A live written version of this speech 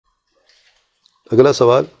اگلا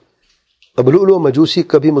سوال، اب لولو مجوسی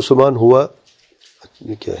کبھی مسلمان ہوا؟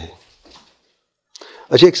 یہ کیا ہے؟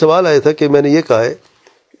 اچھا، ایک سوال آیا تھا کہ میں نے یہ کہا ہے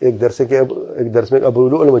ایک درس میں ابو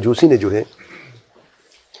لولو مجوسی نے جو ہے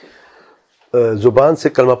زبان سے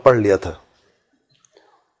کلمہ پڑھ لیا تھا،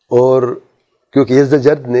 اور کیونکہ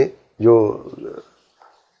یزدجرد نے جو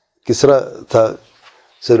کسرا تھا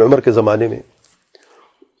سیدنا عمر کے زمانے میں،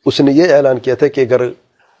 اس نے یہ اعلان کیا تھا کہ اگر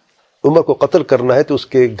عمر کو قتل کرنا ہے تو اس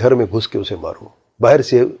کے گھر میں گھس کے اسے مارو، باہر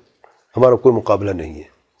سے ہمارا کوئی مقابلہ نہیں ہے۔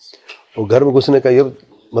 اور گھر میں گھسنے کا یہ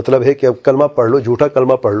مطلب ہے کہ اب کلمہ پڑھ لو، جھوٹا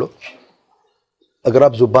کلمہ پڑھ لو۔ اگر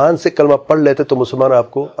آپ زبان سے کلمہ پڑھ لیتے تو مسلمان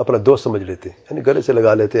آپ کو اپنا دوست سمجھ لیتے، یعنی گلے سے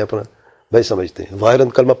لگا لیتے، اپنا بھائی سمجھتے ہیں۔ ظاہراً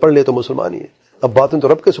کلمہ پڑھ لے تو مسلمان ہی ہے، اب باطن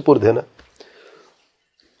تو رب کے سپرد ہے نا۔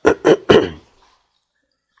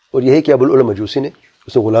 اور یہی کہ ابو لولو مجوسی نے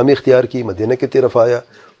اس نے غلامی اختیار کی، مدینہ کی طرف آیا،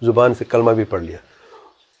 زبان سے کلمہ بھی پڑھ لیا۔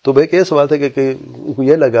 تو بھائی یہ سوال تھا کہ ان کو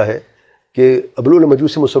یہ لگا ہے کہ ابو لولو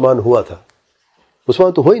مجوسی مسلمان ہوا تھا،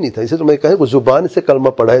 مسلمان تو ہو ہی نہیں تھا۔ اسے تو میں کہا کہ زبان سے کلمہ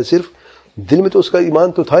پڑھا ہے، صرف دل میں تو اس کا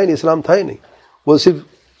ایمان تو تھا ہی نہیں، اسلام تھا ہی نہیں، وہ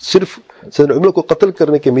صرف سیدنا عمر کو قتل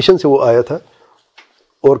کرنے کے مشن سے وہ آیا تھا،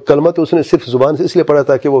 اور کلمہ تو اس نے صرف زبان سے اس لیے پڑھا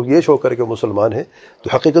تھا کہ وہ یہ شو کرے کہ وہ مسلمان ہے،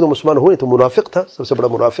 تو حقیقت مسلمان ہو نہیں، تو منافق تھا، سب سے بڑا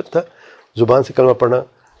منافق تھا۔ زبان سے کلمہ پڑھنا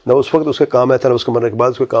نہ اس وقت اس کے کام آیا تھا، نہ اس کے مرنے کے بعد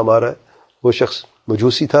اس کے کام آ رہا ہے۔ وہ شخص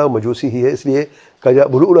مجوسی تھا، مجوسی ہی ہے، اس لیے کہا جائے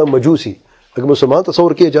ابو لولو مجوسی۔ اگر مسلمان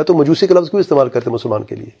تصور کیا جائے تو مجوسی کا لفظ کیوں استعمال کرتے مسلمان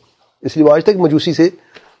کے لیے؟ اس لیے وہ آج تک مجوسی سے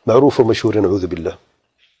معروف و مشہور ہے، نعوذ باللہ۔